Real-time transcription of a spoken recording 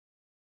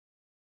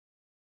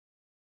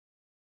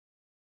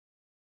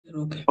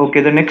Okay.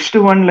 Okay, the next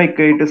one, like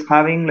it is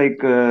having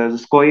like a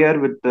square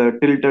with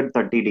tilted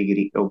 30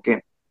 degree.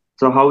 Okay,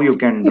 so how you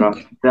can draw?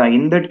 Okay.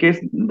 In that case,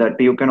 that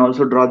you can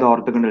also draw the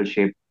orthogonal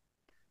shape,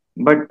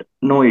 but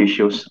no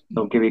issues.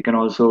 Okay, we can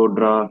also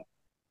draw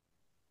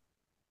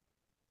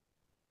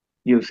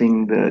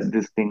using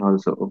this thing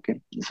also. Okay,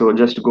 so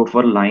just go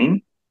for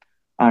line,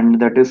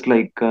 and that is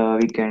like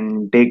we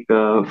can take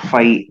 5.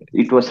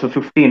 It was for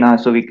 15,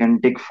 so we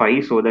can take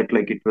 5 so that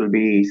like it will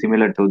be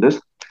similar to this,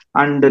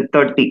 and the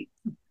 30.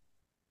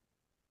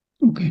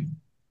 Okay.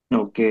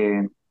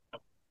 Okay,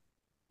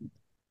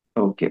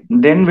 okay.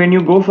 Then when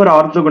you go for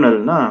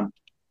orthogonal, na,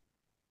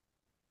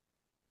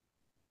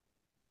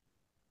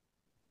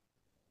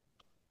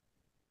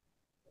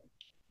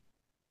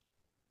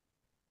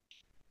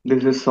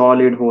 this is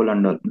solid hole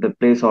under the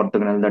place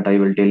orthogonal that I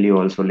will tell you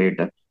also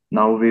later.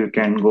 Now we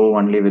can go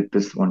only with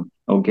this one.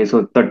 Okay,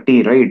 so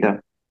 30, right?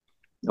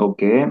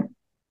 Okay.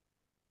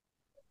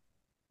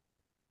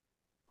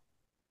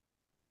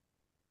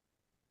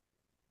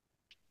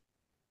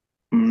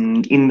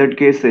 In that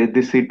case,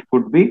 this it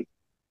would be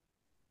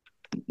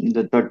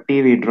the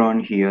 30 we drawn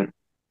here.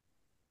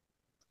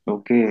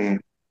 Okay.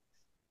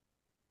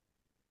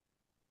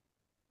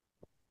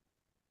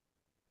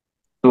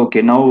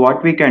 Okay, now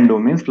what we can do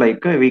means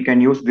like we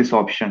can use this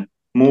option,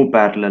 move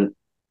parallel.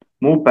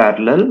 Move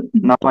parallel.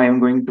 Mm. Now I am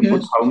going to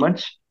put Yes. how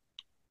much?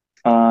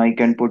 I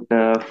can put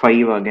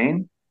 5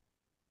 again.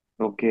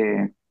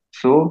 Okay.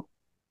 So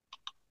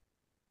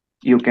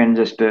you can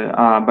just,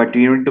 but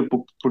you need to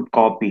put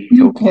copy.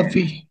 New Okay.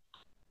 coffee.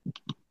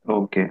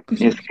 Okay. Okay,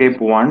 sir. Escape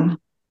one.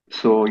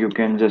 So you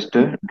can just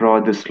draw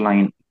this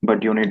line,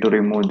 but you need to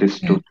remove these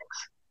two Okay. things.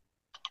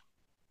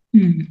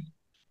 Mm.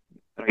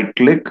 Right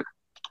click,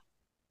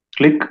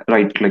 click,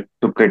 right click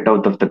to get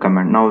out of the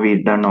command. Now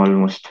we've done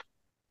almost.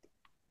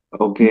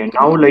 Okay.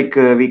 Now Okay. like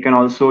we can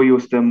also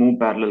use the move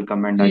parallel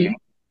command again.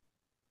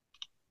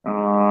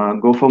 Yeah.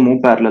 Go for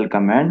move parallel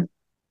command.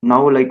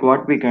 Now like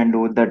what we can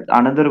do that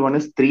another one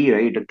is 3,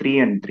 right? 3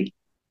 and 3.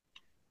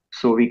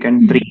 So we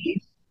can Mm.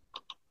 3.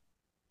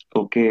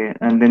 Okay,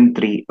 and then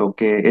 3.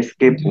 Okay,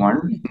 escape Okay. 1.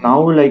 Okay.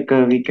 Now like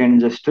we can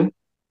just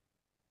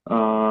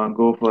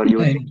go for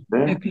using Line.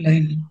 the Take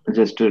line.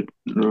 just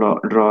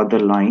draw the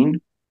line,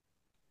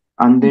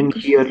 and then Okay,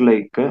 sir. here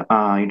like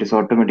it is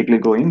automatically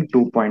going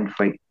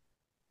 2.5.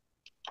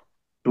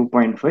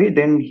 2.5,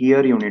 then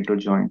here you need to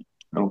join.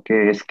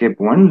 Okay, escape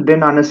 1.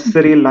 Then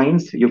unnecessary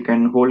lines you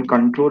can hold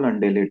control and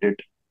delete it.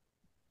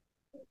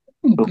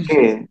 Okay, sir.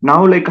 Okay,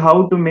 now like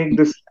how to make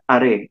this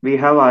array? We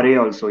have array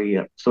also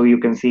here. So you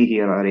can see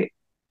here array.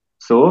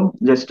 So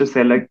just to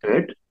select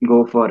it,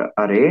 go for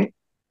array,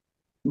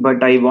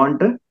 but I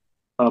want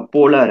a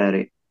polar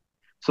array.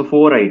 So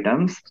 4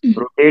 items, Mm.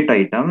 rotate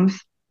items.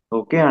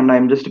 Okay, and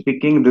I'm just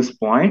picking this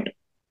point.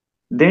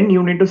 Then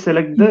you need to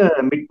select Mm.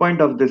 the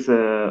midpoint of this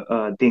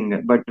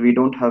thing, but we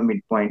don't have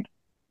midpoint.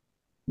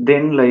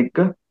 Then like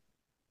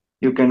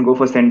you can go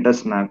for center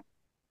snap,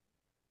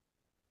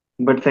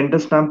 but center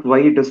snap, why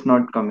it is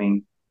not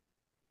coming?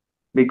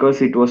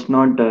 Because it was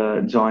not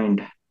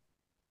joined.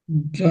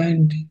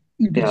 Joint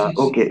Yeah, indices.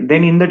 okay.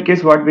 Then in that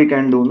case, what we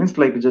can do is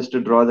like just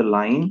to draw the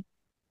line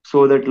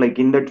so that like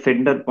in that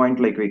center point,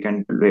 like we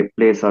can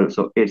place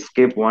also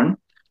escape one,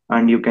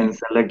 and you can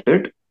select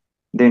it.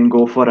 Then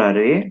go for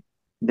array,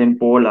 then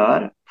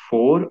polar,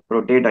 4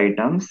 rotate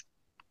items.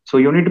 So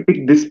you need to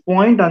pick this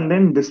point and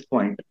then this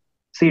point.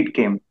 See, it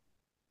came.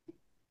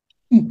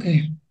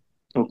 Okay.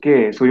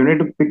 Okay, so you need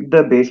to pick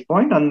the base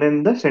point and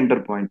then the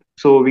center point.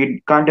 So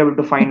we can't able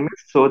to find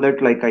this, so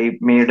that like I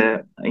made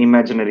a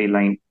imaginary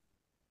line.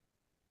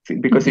 See,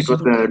 because Okay, it sir.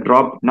 was Okay.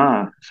 dropped,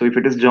 nah. So if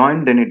it is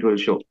joined, then it will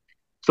show.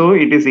 So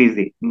it is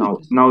easy now.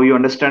 Okay, sir. Now you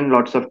understand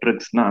lots of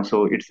tricks, nah.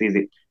 So it's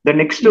easy. The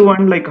next Yeah.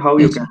 one, like how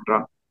you Yes, can sir.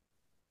 draw.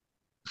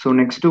 So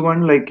next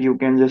one, like you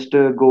can just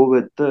go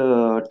with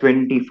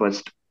 20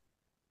 first.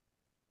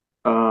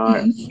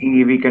 Yes.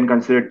 We can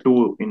consider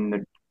two in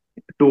the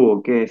two.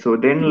 Okay. So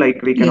then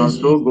like we can Yes,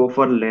 also yes. go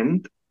for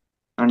length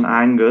and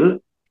angle.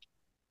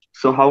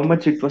 So how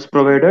much it was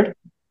provided?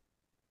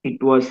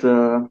 It was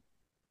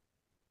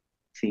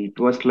see, it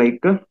was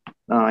like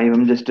I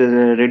am just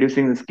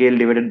reducing the scale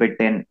divided by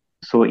 10.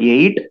 So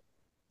 8,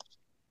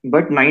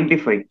 but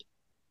 95.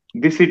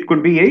 This it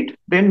could be 8,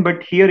 then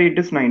but here it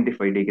is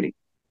 95 degree.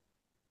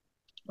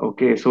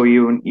 Okay, so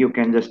you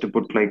can just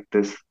put like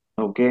this.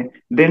 Okay.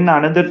 Then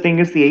another thing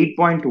is the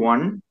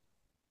 8.1.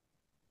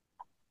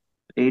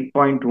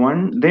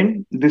 8.1.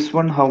 Then this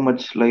one how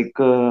much? Like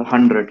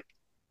 100.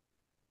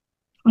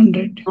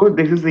 100. So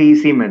this is the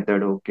easy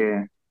method.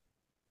 Okay.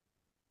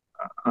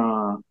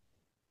 Uh,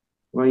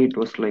 why it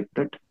was like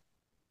that?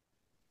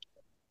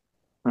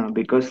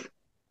 Because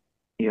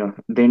yeah,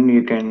 then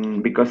you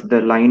can, because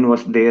the line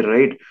was there,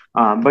 right?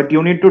 But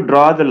you need to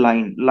draw the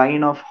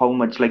line of how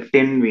much? Like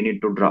 10 we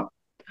need to draw.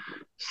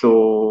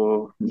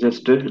 So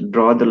just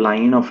draw the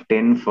line of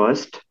 10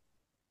 first.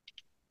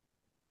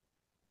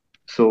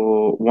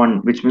 So 1,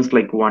 which means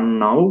like 1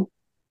 now.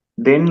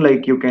 Then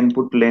like you can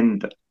put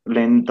length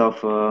of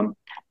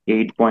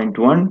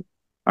 8.1,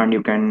 and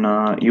you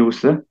can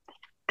use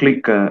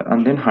click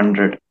and then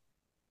 100.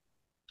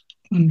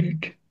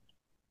 100.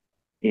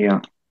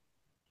 Yeah.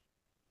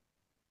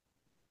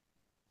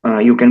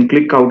 You can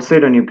click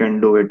outside and you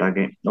can do it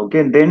again.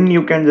 Okay, then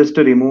you can just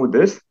remove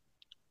this.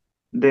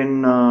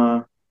 Then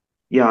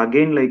yeah,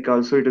 again, like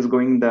also it is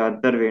going the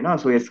other way now.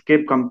 So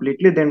escape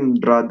completely, then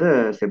draw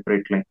the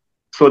separate line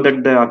so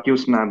that the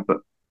accused map.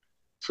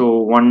 So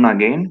one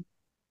again,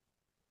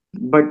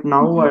 but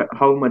now Okay.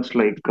 how much,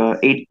 like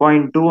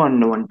 8.2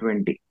 and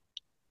 120.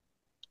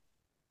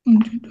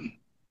 100.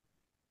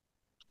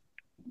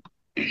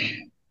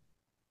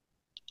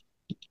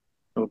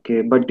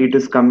 Okay, but it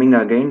is coming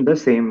again the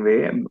same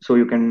way. So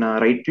you can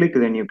right click,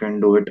 then you can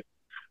do it.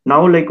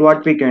 Now, like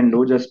what we can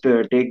do, just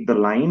take the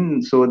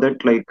line so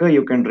that like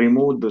you can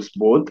remove this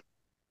both.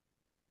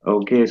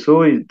 Okay,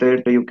 so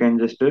that you can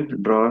just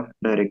draw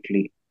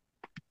directly.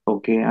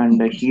 Okay,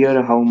 and Okay, sir.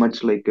 here how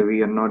much, like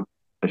we are not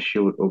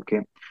sure.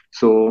 Okay,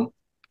 so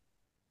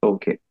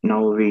okay,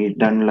 now we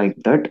done like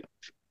that.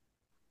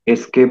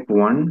 Escape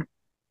one.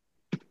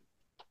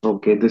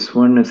 Okay, this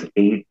one is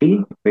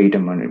 80. Wait a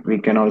minute. We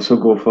can also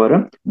go for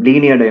a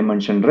linear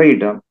dimension,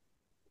 right?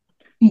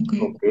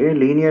 Okay. Okay,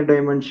 linear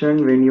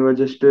dimension, when you are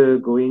just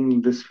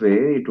going this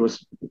way, it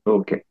was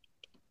okay.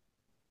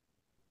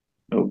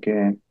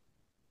 Okay,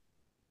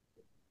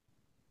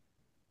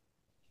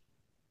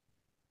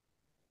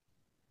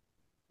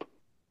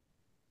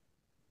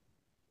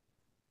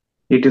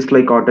 it is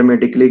like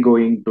automatically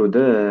going to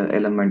the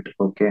element.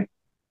 Okay,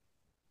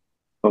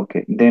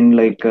 okay. Then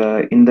like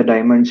in the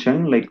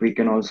dimension, like we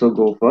can also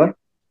go for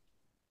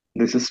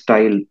this is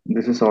style.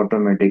 This is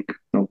automatic.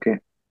 Okay,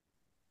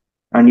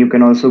 and you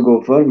can also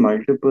go for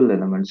multiple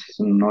elements,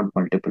 so not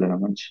multiple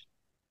elements.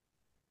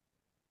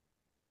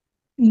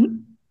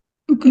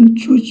 You can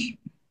choose.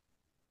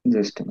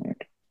 Just a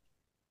minute.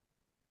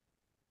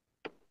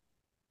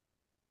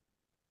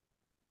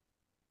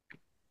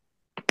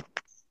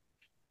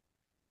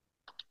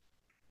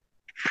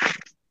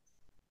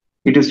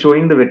 It is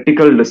showing the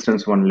vertical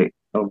distance only.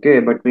 Okay,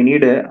 but we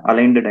need a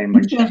aligned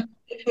dimension. Sir,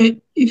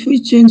 if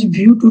we change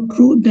view to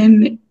true,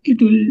 then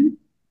it will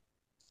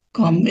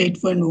come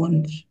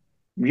 8.1.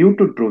 View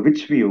to true.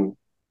 Which view?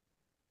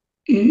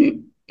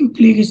 You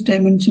click its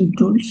dimension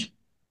tools,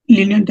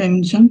 linear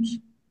dimensions,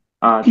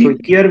 So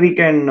click, here we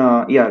can,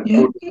 yeah,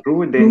 yeah, go to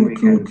true, then true, we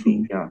true, can see,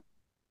 true. yeah.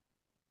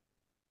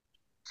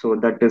 So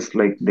that is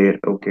like there,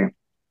 okay.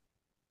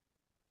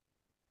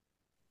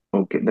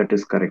 Okay, that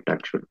is correct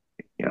actually.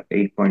 Yeah,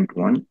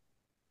 8.1.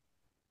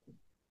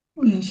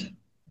 Yes,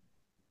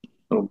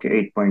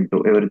 Okay,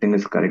 8.2. Everything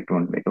is correct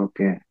only.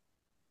 Okay.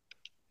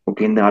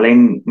 Okay, in the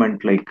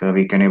alignment, like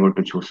we can able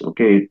to choose.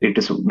 Okay, it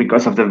is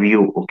because of the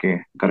view. Okay,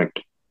 correct.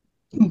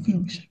 okay,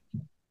 okay, sir.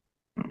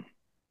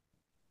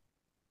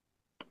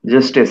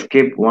 Just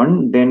escape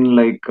one, then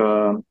like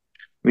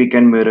we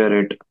can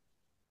mirror it.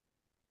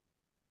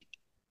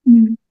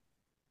 Mm,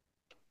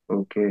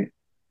 Okay.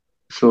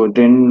 So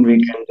then we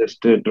mm, can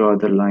just draw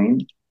the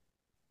line.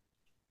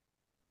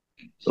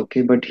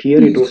 Okay, but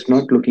here it yes, was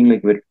not looking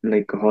like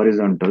like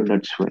horizontal.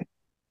 That's why.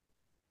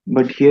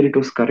 But here it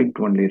was correct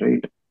only,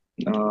 right?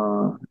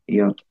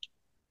 Yeah.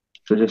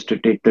 So just to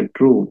take the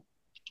true,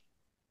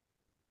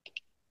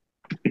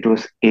 it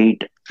was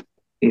 8.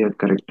 Yeah,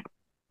 correct.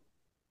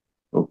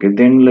 Okay,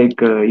 then like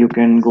you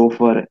can go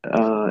for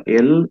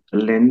L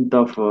length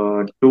of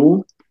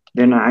 2,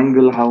 then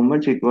angle how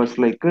much? It was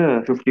like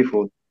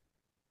 54.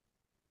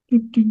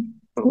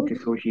 54. Okay,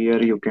 so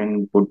here you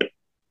can put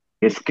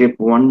escape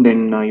 1,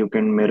 then you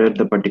can mirror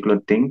the particular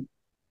thing.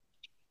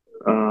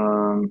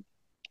 Um,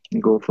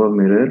 Go for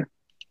mirror.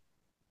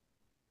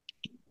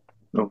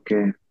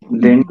 Okay,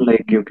 then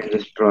like you can Okay,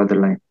 just draw the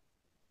line,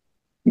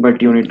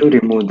 but you need to okay.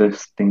 remove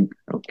this thing.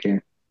 Okay.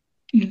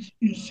 Yes,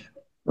 yes.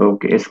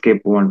 Okay,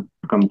 escape one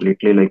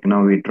completely. Like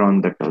now we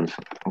drawn that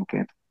also.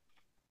 Okay.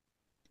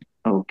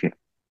 Okay.